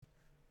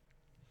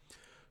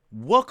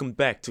Welcome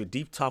back to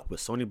Deep Talk with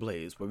Sony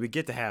Blaze, where we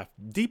get to have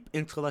deep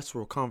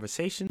intellectual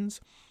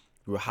conversations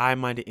with high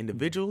minded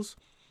individuals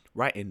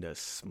right in the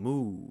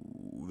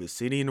smoothest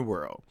city in the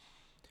world.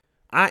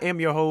 I am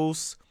your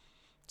host,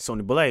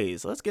 Sony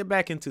Blaze. Let's get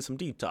back into some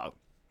Deep Talk.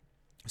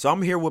 So,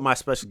 I'm here with my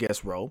special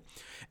guest, Ro,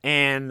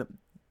 and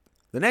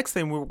the next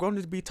thing we're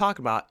going to be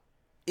talking about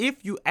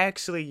if you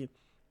actually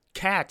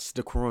catch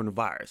the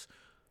coronavirus,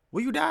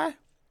 will you die?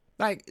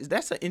 Like,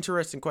 that's an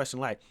interesting question.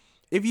 Like,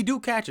 if you do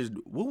catch it,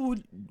 will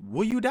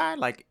you die?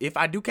 Like, if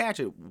I do catch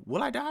it,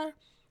 will I die?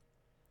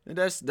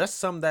 That's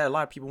something that a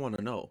lot of people want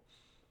to know.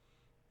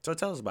 So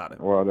tell us about it.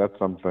 Well, that's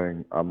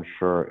something I'm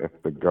sure if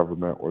the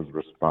government was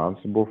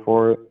responsible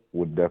for it,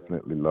 would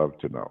definitely love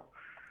to know.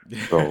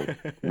 So,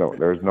 no,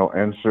 there's no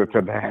answer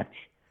to that.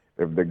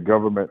 If the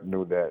government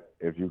knew that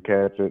if you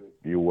catch it,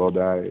 you will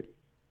die,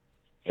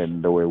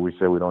 and the way we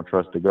say we don't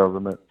trust the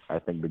government, I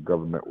think the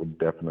government would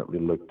definitely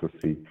look to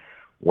see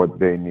what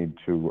they need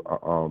to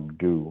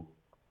do,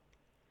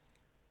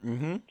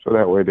 Mm-hmm. so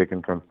that way they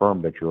can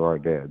confirm that you are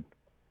dead.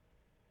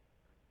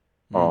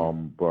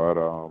 Mm. But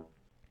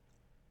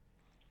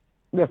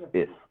that's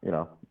if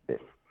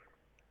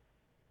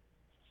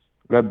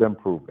let them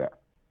prove that.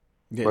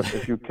 Yeah. But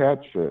if you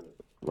catch it,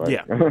 like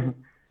Yeah.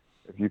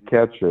 if you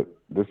catch it,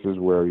 this is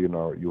where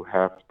you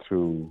have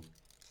to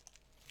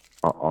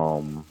uh,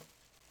 um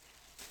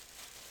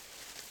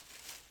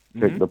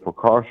take Mm-hmm. the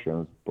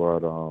precautions,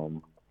 but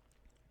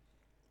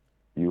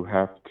you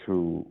have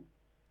to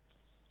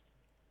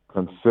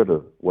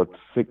consider what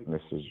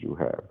sicknesses you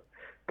have,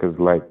 because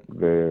like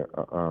they're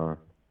You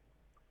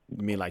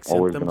mean like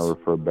always going to symptoms?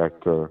 refer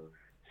back to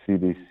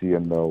CDC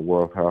and the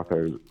World Health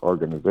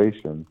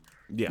Organization.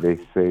 Yeah. They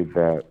say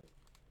that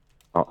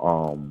uh,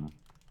 um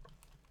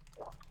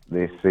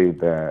they say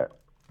that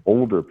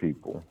older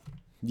people,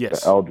 the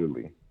Yes.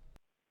 elderly,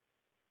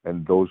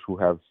 and those who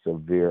have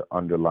severe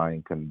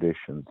underlying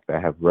conditions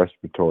that have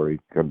respiratory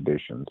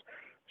conditions.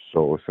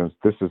 So, since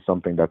this is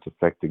something that's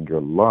affecting your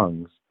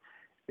lungs,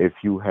 if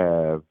you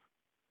have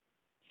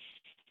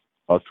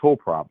a toe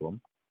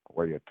problem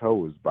where your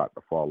toe is about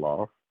to fall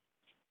off,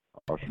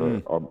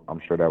 Mm.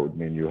 I'm sure that would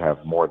mean you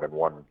have more than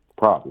one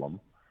problem.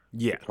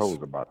 Your toe Yes.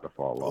 is about to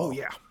fall Oh off.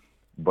 yeah.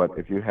 But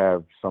if you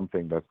have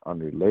something that's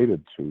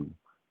unrelated to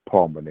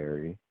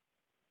pulmonary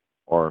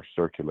or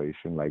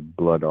circulation, like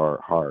blood or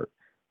heart,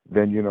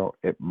 then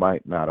it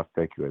might not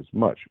affect you as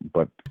much.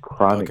 But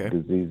chronic Okay.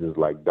 diseases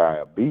like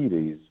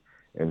diabetes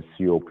and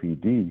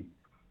COPD,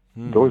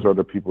 those Mm. are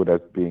the people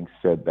that's being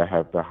said that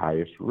have the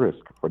highest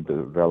risk for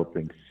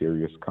developing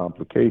serious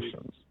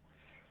complications.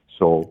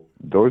 So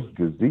those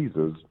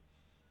diseases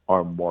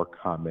are more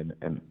common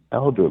in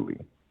elderly.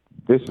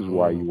 This is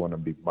why you Oh. want to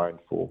be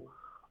mindful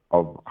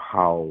of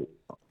how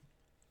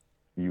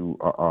you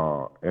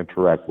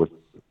interact with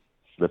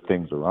the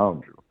things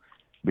around you,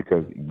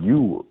 because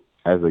you,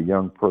 as a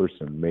young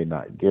person, may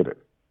not get it,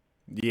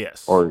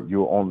 Yes. or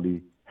you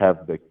only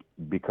have the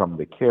become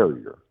the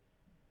carrier.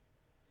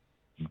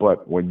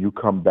 But when you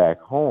come back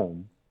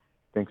home,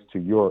 thanks to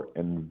your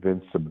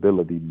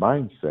invincibility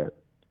mindset,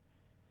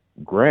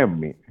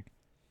 Graham,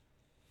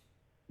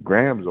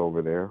 Graham's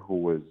over there who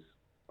was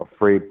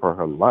afraid for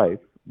her life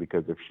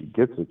because if she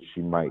gets it,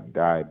 she might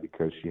die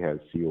because she has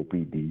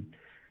COPD,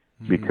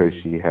 because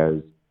Mm. she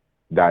has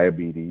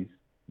diabetes,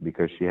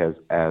 because she has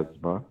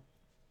asthma.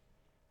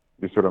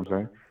 You see what I'm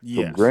saying? So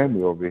Yes.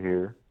 Grammy over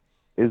here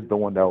is the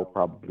one that will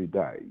probably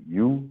die.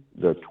 You,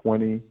 the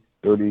 20,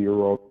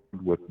 30-year-old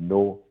with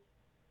no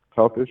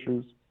health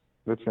issues,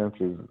 the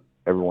chances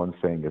everyone's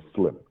saying is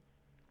slim.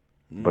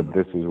 But Mm.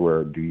 this is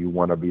where, do you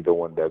want to be the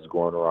one that's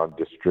going around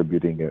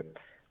distributing it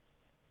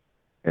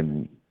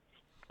and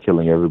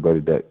killing everybody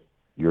that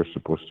you're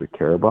supposed to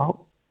care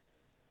about?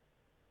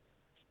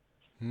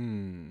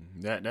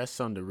 That's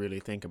something to really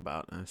think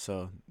about. And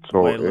so the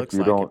way So it looks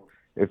like it.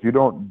 if you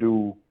don't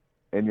do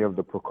any of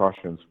the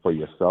precautions for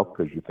yourself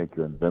because you think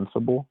you're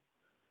invincible,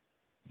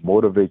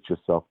 motivate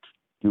yourself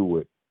to do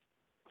it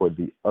for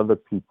the other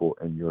people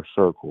in your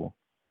circle,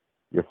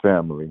 your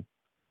family,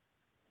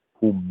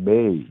 who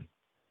may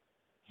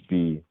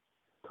be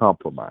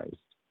compromised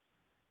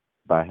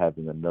by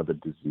having another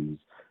disease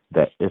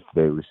that, if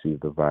they receive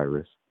the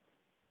virus,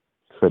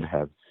 could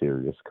have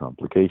serious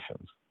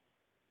complications.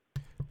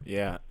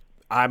 Yeah.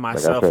 I Like I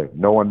myself. said,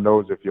 no one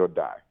knows if you'll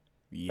die.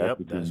 That's Yep. That's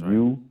between right.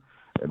 you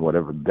and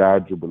whatever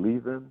God you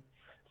believe in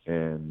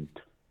and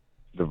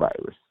the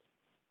virus.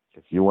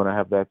 If you want to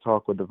have that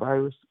talk with the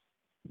virus,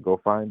 go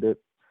find it.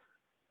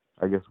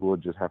 I guess we'll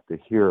just have to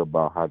hear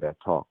about how that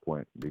talk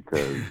went,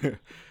 because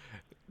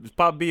It's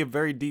probably be a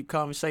very deep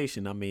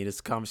conversation. I mean, it's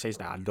a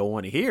conversation I don't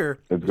want to hear.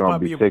 it's It's gonna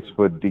probably be be a 6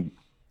 foot deep.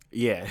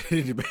 yeah.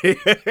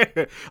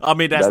 I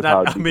mean, that's That's not.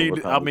 how I deep of a mean,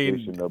 I mean,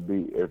 conversation it'll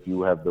be if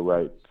you have the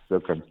right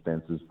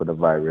circumstances for the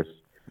virus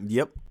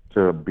yep.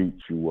 to beat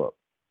you up.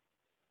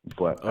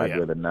 But Oh I'd yeah.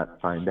 rather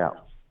not find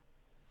out.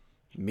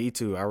 Me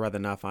too. I'd rather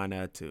not find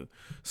that too.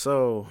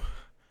 So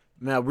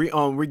now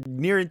we're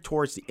nearing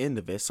towards the end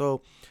of it.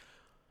 So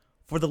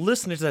for the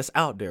listeners that's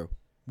out there,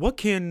 what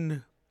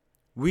can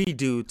we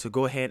do to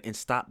go ahead and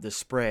stop the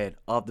spread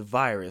of the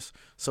virus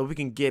so we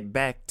can get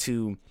back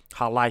to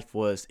how life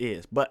was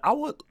is. But I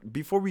would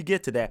before we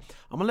get to that,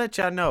 I'm gonna let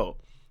y'all know,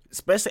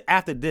 especially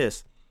after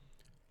this,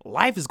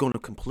 life is gonna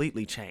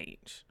completely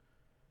change.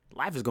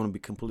 Life is gonna be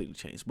completely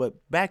changed.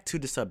 But back to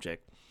the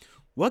subject.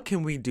 What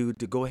can we do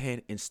to go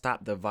ahead and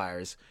stop the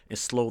virus and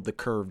slow the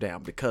curve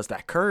down? Because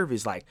that curve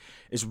is like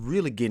it's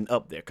really getting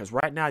up there. Because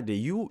right now the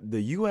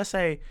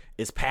USA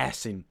is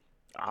passing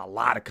a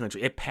lot of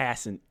countries. It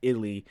passing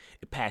Italy.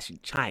 It passing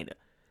China.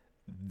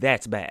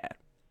 That's bad.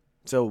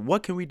 So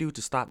what can we do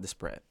to stop the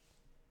spread?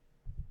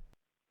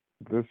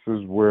 This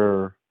is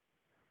where,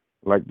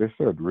 like they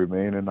said,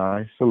 remain in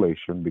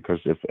isolation, because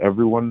if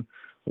everyone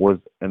was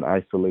in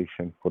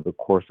isolation for the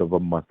course of a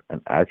month and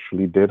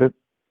actually did it,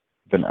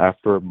 then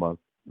after a month,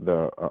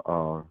 the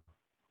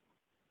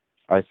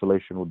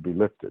isolation would be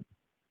lifted.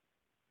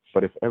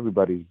 But if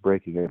everybody's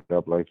breaking it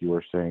up, like you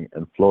were saying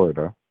in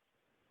Florida,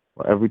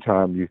 well, every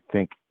time you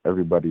think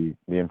the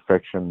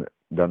infection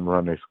done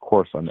run its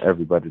course on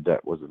everybody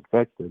that was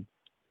infected,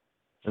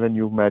 and then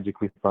you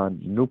magically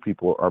find new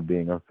people are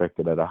being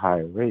infected at a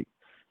higher rate,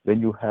 then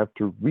you have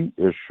to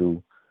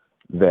reissue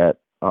that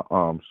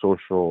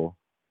social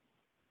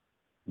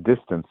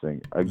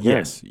distancing again,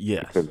 Yes,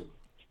 yes. because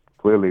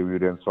clearly we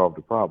didn't solve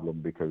the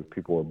problem because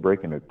people were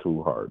breaking it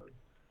too hard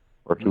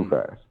or too Mm,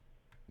 fast.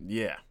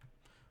 yeah.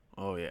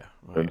 Oh yeah.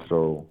 Oh And yeah.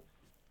 so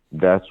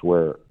that's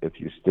where, if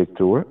you stick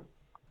to it,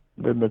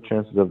 then the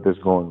chances of this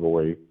going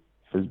away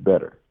is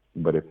better.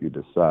 But if you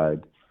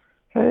decide,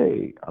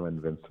 hey, I'm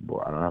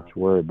invincible, I don't have to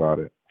worry about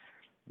it,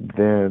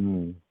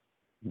 then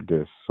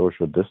this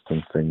social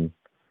distancing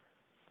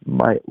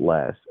might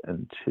last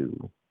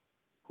into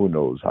who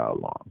knows how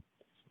long.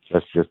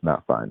 Let's just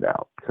not find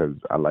out, because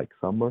I like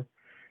summer.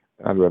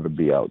 I'd rather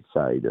be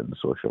outside and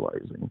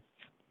socializing.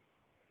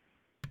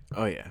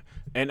 Oh yeah,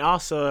 and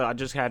also I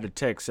just had to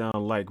text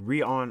like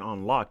we on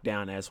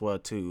lockdown as well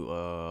too.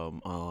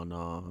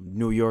 On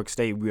New York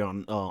State we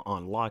on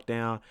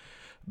lockdown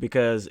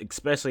because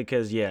especially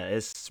because yeah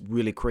it's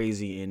really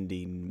crazy in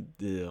the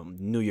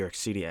New York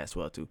City as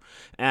well too.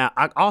 And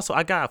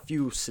I got a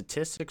few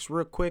statistics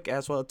real quick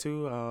as well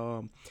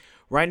too.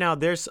 Right now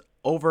there's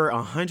over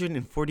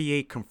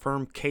 148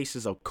 confirmed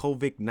cases of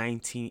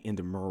COVID-19 in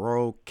the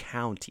Monroe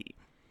County.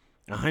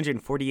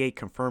 148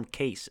 confirmed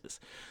cases.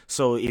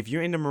 So if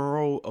you're in the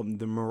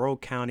Monroe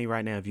County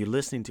right now, if you're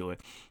listening to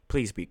it,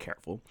 please be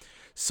careful.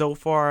 So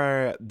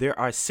far, there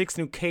are 6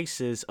 new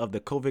cases of the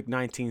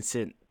COVID-19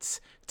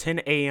 since 10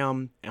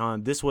 a.m.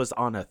 This was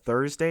on a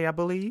Thursday, I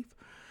believe.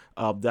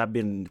 That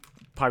been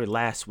probably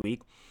last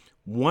week.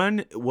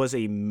 One was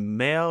a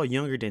male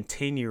younger than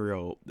 10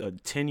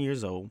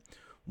 years old.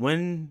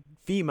 One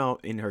female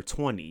in her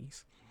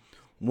 20s,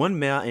 one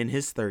male in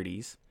his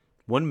 30s,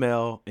 one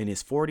male in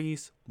his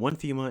 40s, one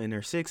female in her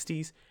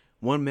 60s,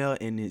 one male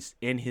in his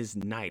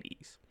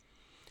 90s.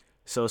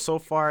 So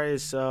far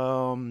as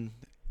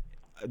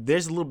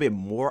there's a little bit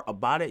more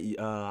about it.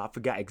 I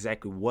forgot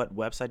exactly what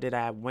website that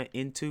I went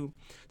into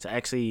to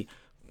actually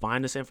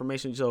find this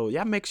information. So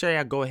yeah, make sure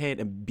y'all go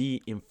ahead and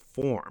be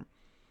informed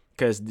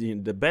because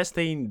the best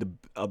thing,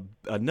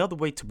 another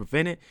way to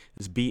prevent it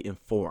is be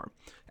informed.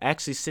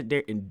 Actually, sit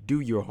there and do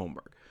your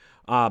homework.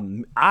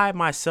 I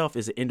myself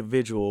is an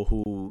individual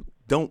who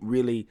don't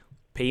really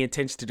pay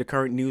attention to the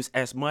current news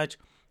as much,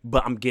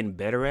 but I'm getting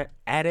better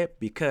at it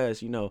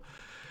because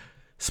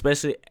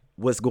especially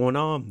what's going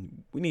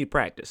on, we need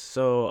practice.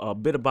 So a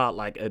bit about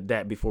like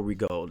that before we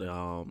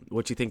go.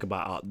 What you think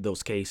about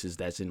those cases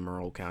that's in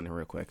Monroe County,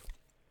 real quick?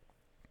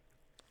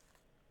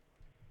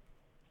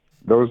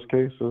 Those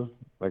cases,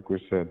 like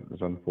we said,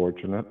 is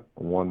unfortunate.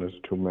 One is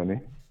too many,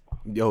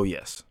 Oh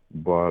yes.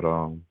 but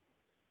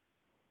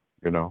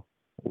you know,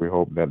 we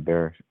hope that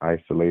they're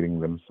isolating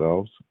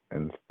themselves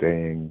and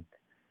staying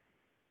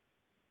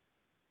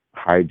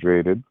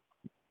hydrated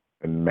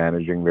and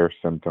managing their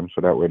symptoms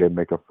so that way they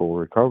make a full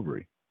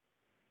recovery.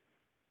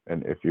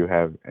 And if you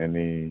have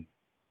any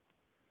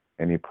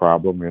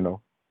problem,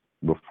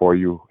 before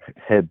you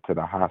head to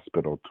the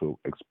hospital to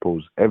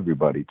expose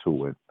everybody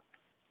to it,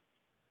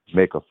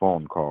 make a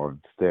phone call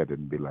instead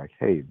and be like,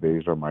 "Hey,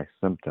 these are my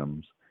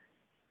symptoms.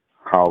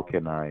 How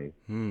can I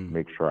Hmm.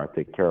 make sure I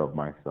take care of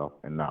myself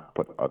and not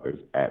put others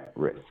at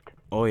risk?"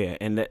 Oh yeah,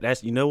 and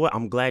that's what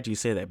I'm glad you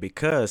said that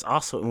because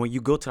also when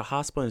you go to the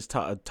hospital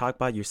and talk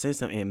about your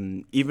symptom,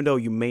 and even though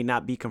you may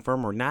not be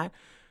confirmed or not,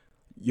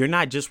 you're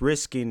not just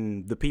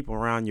risking the people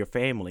around your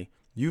family.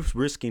 You're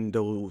risking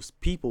those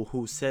people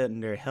who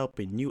said they're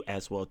helping you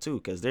as well too,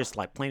 because there's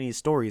like plenty of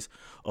stories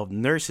of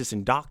nurses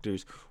and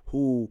doctors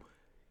who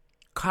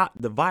caught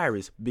the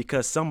virus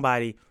because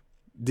somebody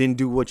didn't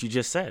do what you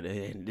just said.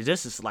 And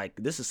this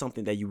is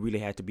something that you really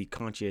have to be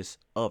conscious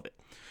of it.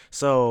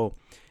 So,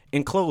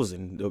 in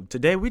closing,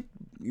 today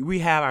we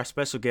have our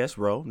special guest,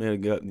 Ro.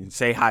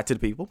 Say hi to the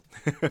people.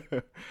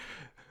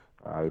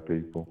 All right,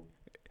 people.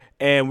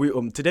 And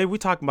we today we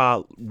talking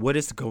about what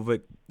is the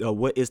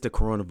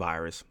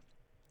coronavirus,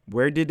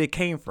 where did it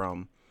came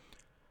from,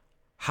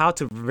 how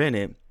to prevent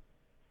it,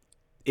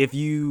 if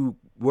you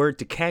where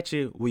to catch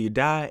it, where you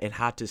die, and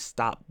how to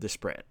stop the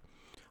spread.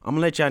 I'm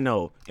gonna let y'all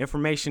know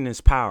information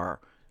is power,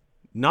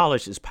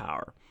 knowledge is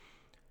power.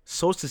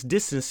 Social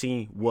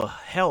distancing will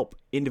help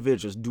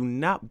individuals. Do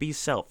not be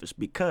selfish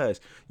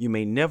because you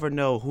may never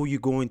know who you're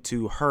going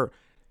to hurt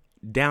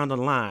down the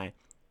line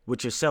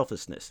with your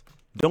selfishness.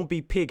 Don't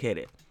be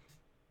pig-headed.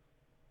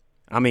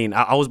 I mean,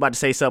 I was about to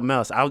say something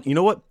else. You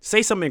know what?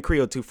 Say something in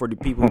Creole too for the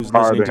people who's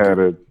listening to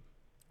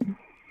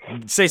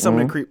Hard-headed. Say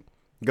something in Creole.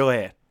 Go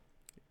ahead.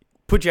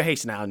 Put your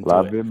haste now into it.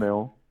 Lave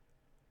meu.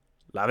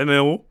 Lave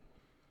meu.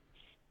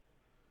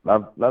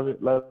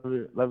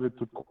 Lave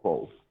tout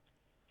koukou.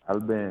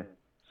 Alben,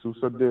 sou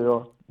sa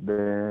deyo,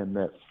 ben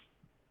net.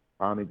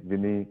 Anik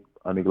vini,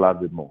 anik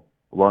lave mo.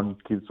 Wan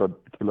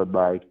kilot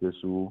ba ekte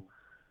sou,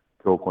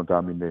 ke ou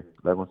kontamine.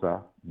 La kon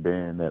sa,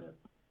 ben net.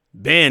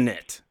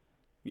 Bayonet.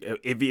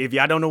 If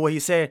y'all don't know what he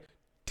said,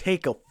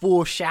 take a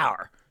full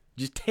shower.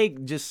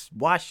 Just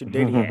wash your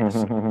dirty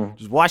ass.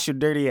 Just wash your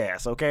dirty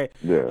ass, okay?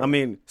 Yeah. I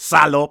mean,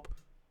 salop.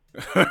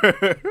 But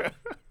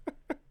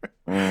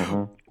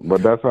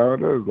that's how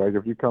it is. Like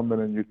if you come in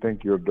and you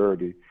think you're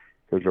dirty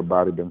because your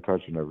body been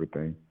touching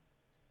everything,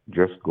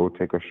 just go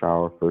take a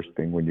shower first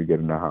thing when you get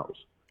in the house.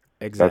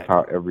 Exactly. That's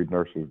how every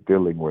nurse is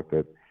dealing with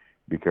it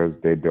because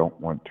they don't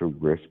want to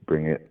risk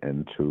bring it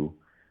into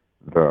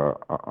the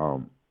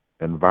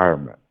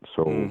environment.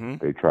 So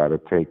they try to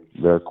take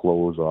their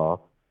clothes off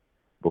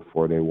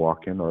before they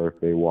walk in, or if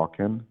they walk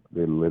in,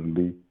 they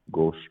literally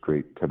go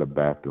straight to the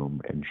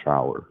bathroom and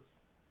shower.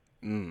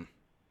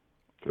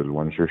 Because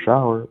once you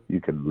shower, you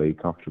can lay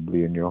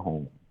comfortably in your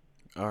home.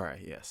 All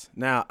right, yes.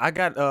 Now, I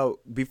got,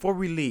 before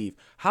we leave,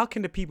 how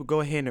can the people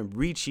go ahead and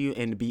reach you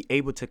and be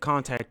able to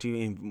contact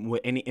you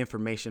with any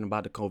information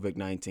about the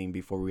COVID-19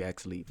 before we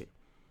actually leave it?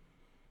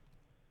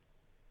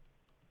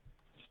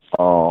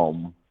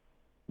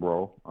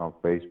 Bro, on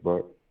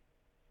Facebook,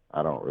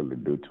 I don't really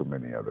do too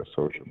many other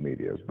social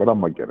medias, but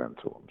I'm going to get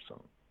into them soon.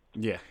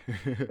 Yeah.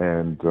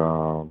 And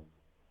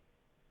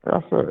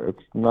like I said,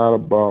 it's not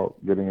about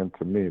getting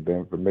into me. The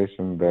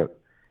information that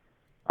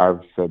I've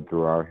said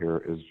throughout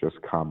here is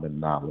just common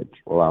knowledge.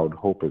 Well, I would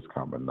hope it's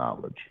common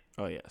knowledge.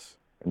 Oh, yes.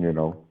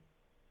 And,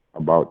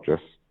 about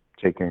just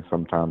taking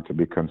some time to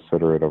be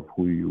considerate of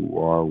who you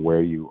are,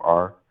 where you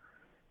are,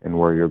 and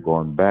where you're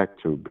going back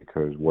to,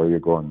 because where you're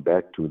going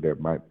back to, there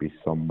might be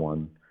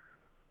someone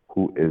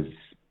who is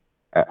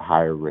at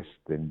higher risk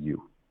than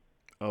you.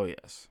 Oh,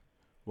 yes.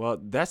 Well,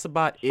 that's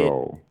about it.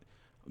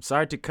 I'm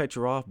sorry to cut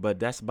you off, but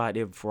that's about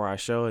it for our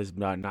show. It's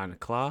about 9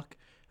 o'clock.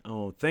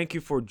 Thank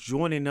you for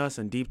joining us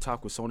in Deep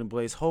Talk with Sony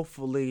Blaze.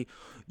 Hopefully,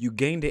 you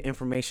gained the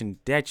information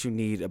that you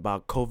need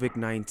about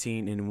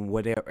COVID-19 and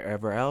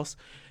whatever else.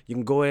 You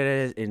can go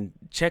ahead and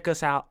check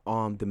us out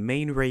on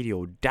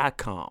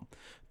themainradio.com.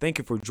 Thank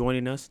you for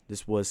joining us.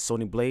 This was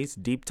Sony Blaze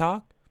Deep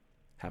Talk.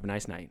 Have a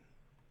nice night.